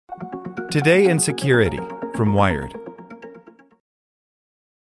Today in Security from Wired.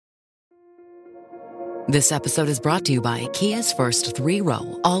 This episode is brought to you by Kia's first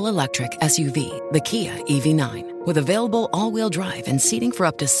three-row, all-electric SUV, the Kia EV9, with available all-wheel drive and seating for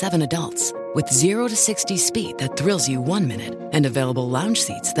up to 7 adults, with 0 to 60 speed that thrills you 1 minute and available lounge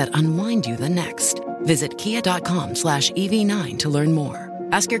seats that unwind you the next. Visit kia.com/EV9 to learn more.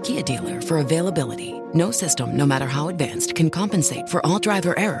 Ask your Kia dealer for availability. No system, no matter how advanced, can compensate for all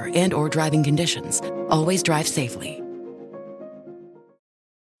driver error and or driving conditions. Always drive safely.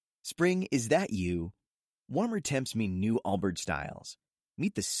 Spring, is that you? Warmer temps mean new Allbirds styles.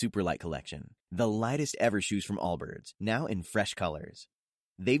 Meet the Superlight Collection, the lightest ever shoes from Allbirds, now in fresh colors.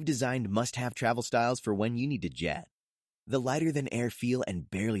 They've designed must-have travel styles for when you need to jet. The lighter-than-air feel and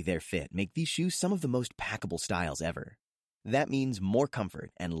barely-there fit make these shoes some of the most packable styles ever. That means more comfort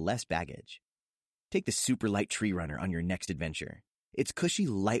and less baggage. Take the Superlight Tree Runner on your next adventure. Its cushy,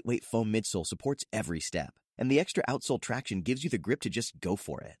 lightweight foam midsole supports every step, and the extra outsole traction gives you the grip to just go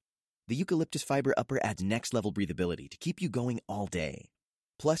for it. The eucalyptus fiber upper adds next-level breathability to keep you going all day.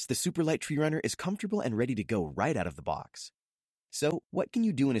 Plus, the Superlight Tree Runner is comfortable and ready to go right out of the box. So, what can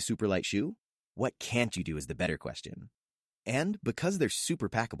you do in a Superlight shoe? What can't you do is the better question. And because they're super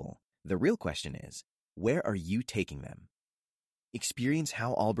packable, the real question is, where are you taking them? Experience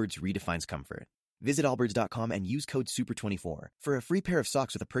how Allbirds redefines comfort. Visit allbirds.com and use code SUPER24 for a free pair of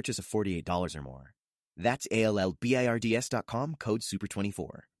socks with a purchase of $48 or more. That's ALLBIRDS.com, code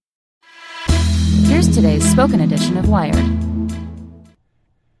SUPER24. Here's today's spoken edition of Wired.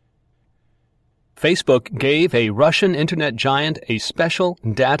 Facebook gave a Russian internet giant a special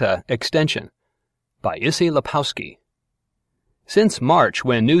data extension. By Issy Lepowski. Since March,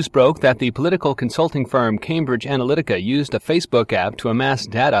 when news broke that the political consulting firm Cambridge Analytica used a Facebook app to amass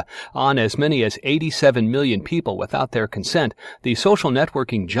data on as many as 87 million people without their consent, the social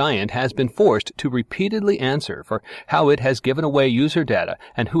networking giant has been forced to repeatedly answer for how it has given away user data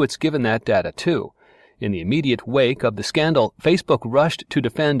and who it's given that data to. In the immediate wake of the scandal, Facebook rushed to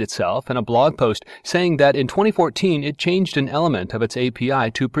defend itself in a blog post saying that in 2014 it changed an element of its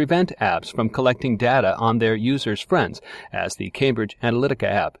API to prevent apps from collecting data on their users' friends, as the Cambridge Analytica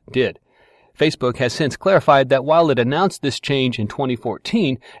app did. Facebook has since clarified that while it announced this change in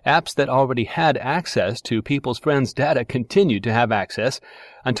 2014, apps that already had access to people's friends' data continued to have access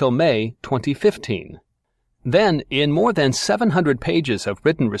until May 2015. Then, in more than 700 pages of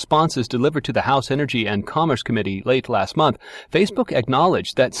written responses delivered to the House Energy and Commerce Committee late last month, Facebook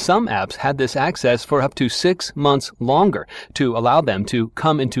acknowledged that some apps had this access for up to 6 months longer to allow them to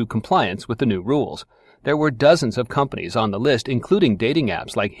come into compliance with the new rules. There were dozens of companies on the list, including dating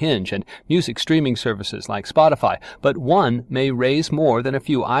apps like Hinge and music streaming services like Spotify, but one may raise more than a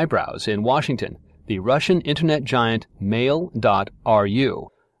few eyebrows in Washington: the Russian internet giant Mail.ru.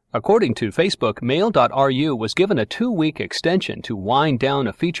 According to Facebook, Mail.ru was given a 2-week extension to wind down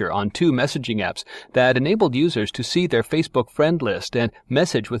a feature on 2 messaging apps that enabled users to see their Facebook friend list and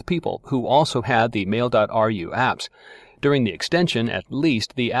message with people who also had the Mail.ru apps. During the extension, at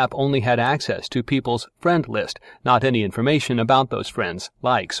least, the app only had access to people's friend list, not any information about those friends'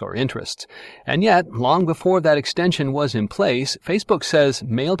 likes or interests. And yet, long before that extension was in place, Facebook says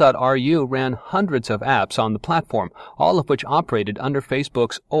Mail.ru ran hundreds of apps on the platform, all of which operated under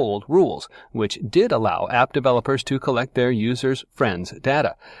Facebook's old rules, which did allow app developers to collect their users' friends'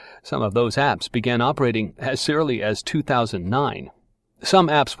 data. Some of those apps began operating as early as 2009. Some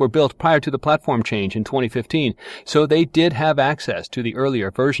apps were built prior to the platform change in 2015, so they did have access to the earlier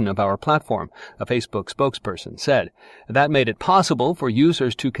version of our platform, a Facebook spokesperson said. That made it possible for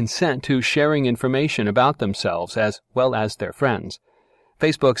users to consent to sharing information about themselves as well as their friends.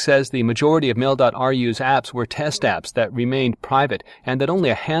 Facebook says the majority of Mail.ru's apps were test apps that remained private and that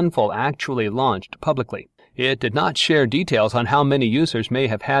only a handful actually launched publicly. It did not share details on how many users may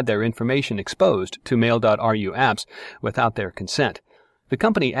have had their information exposed to Mail.ru apps without their consent. The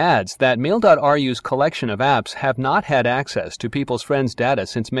company adds that Mail.ru's collection of apps have not had access to people's friends' data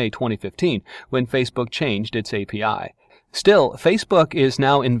since May 2015, when Facebook changed its API. Still, Facebook is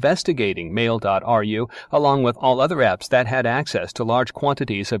now investigating Mail.ru along with all other apps that had access to large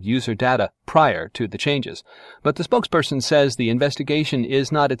quantities of user data prior to the changes. But the spokesperson says the investigation is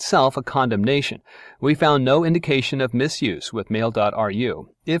not itself a condemnation. We found no indication of misuse with Mail.ru.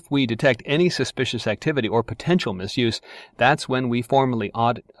 If we detect any suspicious activity or potential misuse, that's when we formally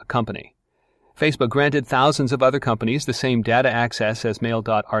audit a company. Facebook granted thousands of other companies the same data access as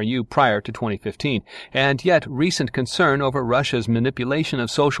Mail.ru prior to 2015, and yet recent concern over Russia's manipulation of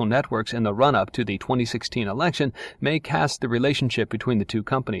social networks in the run-up to the 2016 election may cast the relationship between the two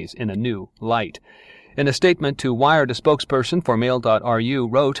companies in a new light. In a statement to Wired, a spokesperson for Mail.ru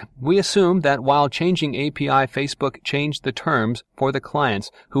wrote, "We assume that while changing API, Facebook changed the terms for the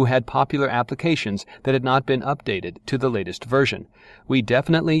clients who had popular applications that had not been updated to the latest version. We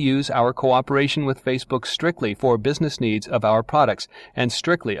definitely use our cooperation with Facebook strictly for business needs of our products and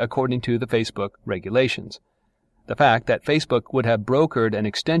strictly according to the Facebook regulations." The fact that Facebook would have brokered an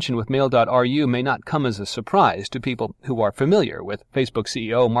extension with Mail.ru may not come as a surprise to people who are familiar with Facebook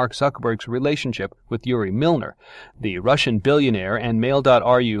CEO Mark Zuckerberg's relationship with Yuri Milner. The Russian billionaire and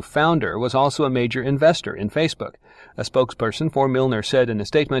Mail.ru founder was also a major investor in Facebook. A spokesperson for Milner said in a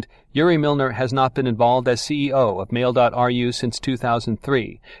statement, "Yuri Milner has not been involved as CEO of Mail.ru since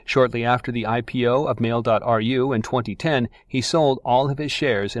 2003. Shortly after the IPO of Mail.ru in 2010, he sold all of his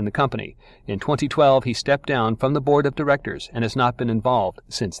shares in the company. In 2012, he stepped down from the board of directors and has not been involved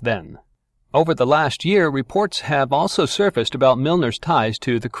since then." Over the last year, reports have also surfaced about Milner's ties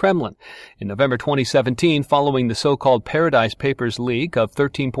to the Kremlin. In November 2017, following the so-called Paradise Papers leak of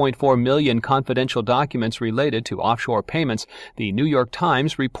 13.4 million confidential documents related to offshore payments, the New York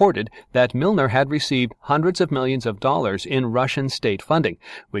Times reported that Milner had received hundreds of millions of dollars in Russian state funding,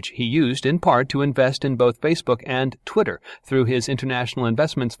 which he used in part to invest in both Facebook and Twitter through his international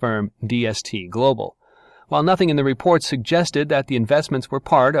investments firm DST Global. While nothing in the report suggested that the investments were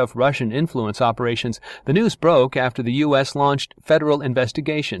part of Russian influence operations, the news broke after the U.S. launched federal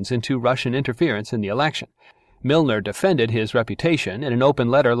investigations into Russian interference in the election. Milner defended his reputation in an open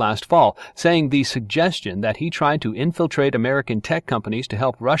letter last fall, saying the suggestion that he tried to infiltrate American tech companies to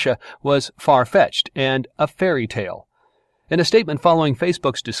help Russia was far-fetched and a fairy tale. In a statement following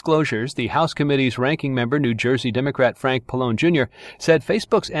Facebook's disclosures, the House Committee's ranking member, New Jersey Democrat Frank Pallone Jr., said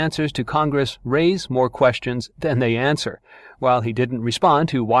Facebook's answers to Congress raise more questions than they answer. While he didn't respond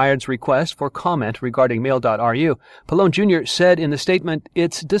to Wired's request for comment regarding Mail.ru, Pallone Jr. said in the statement,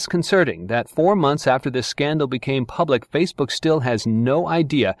 "It's disconcerting that 4 months after this scandal became public, Facebook still has no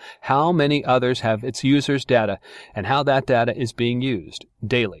idea how many others have its users' data and how that data is being used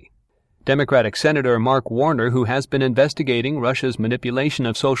daily." Democratic Senator Mark Warner, who has been investigating Russia's manipulation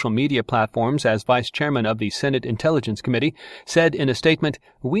of social media platforms as vice chairman of the Senate Intelligence Committee, said in a statement,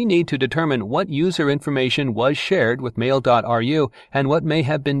 "We need to determine what user information was shared with Mail.ru and what may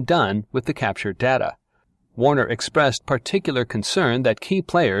have been done with the captured data." Warner expressed particular concern that key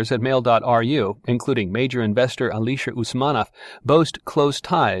players at Mail.ru, including major investor Alisher Usmanov, boast close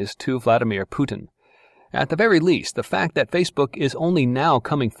ties to Vladimir Putin. At the very least, the fact that Facebook is only now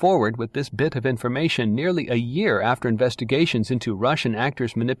coming forward with this bit of information nearly a year after investigations into Russian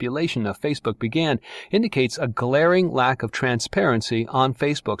actors' manipulation of Facebook began indicates a glaring lack of transparency on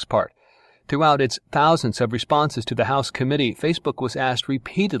Facebook's part. Throughout its thousands of responses to the House committee, Facebook was asked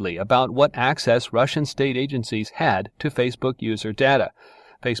repeatedly about what access Russian state agencies had to Facebook user data.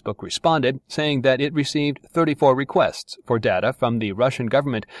 Facebook responded, saying that it received 34 requests for data from the Russian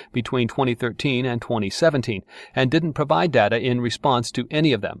government between 2013 and 2017 and didn't provide data in response to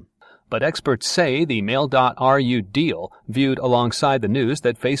any of them. But experts say the Mail.ru deal, viewed alongside the news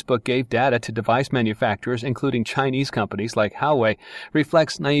that Facebook gave data to device manufacturers, including Chinese companies like Huawei,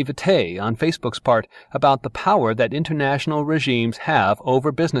 reflects naivete on Facebook's part about the power that international regimes have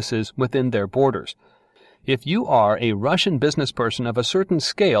over businesses within their borders. If you are a Russian business person of a certain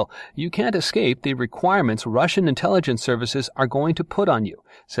scale, you can't escape the requirements Russian intelligence services are going to put on you,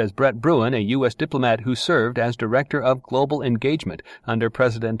 says Brett Bruen, a U.S. diplomat who served as Director of Global Engagement under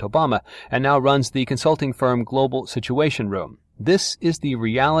President Obama and now runs the consulting firm Global Situation Room. This is the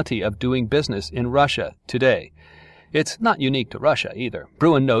reality of doing business in Russia today. It's not unique to Russia either.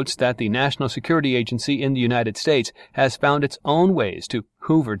 Bruen notes that the National Security Agency in the United States has found its own ways to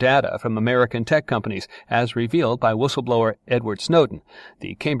hoover data from American tech companies, as revealed by whistleblower Edward Snowden.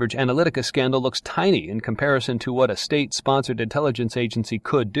 The Cambridge Analytica scandal looks tiny in comparison to what a state-sponsored intelligence agency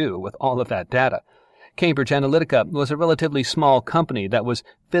could do with all of that data. Cambridge Analytica was a relatively small company that was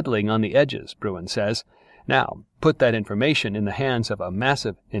fiddling on the edges, Bruen says. Now, put that information in the hands of a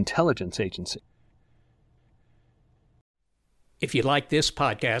massive intelligence agency. If you like this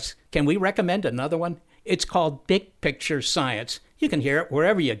podcast, can we recommend another one? It's called Big Picture Science. You can hear it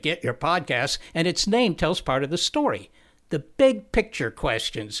wherever you get your podcasts, and its name tells part of the story. The big picture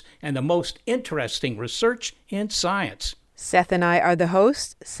questions and the most interesting research in science. Seth and I are the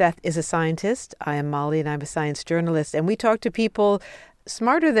hosts. Seth is a scientist. I am Molly, and I'm a science journalist. And we talk to people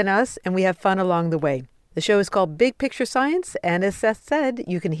smarter than us, and we have fun along the way. The show is called Big Picture Science, and as Seth said,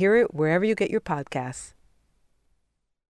 you can hear it wherever you get your podcasts.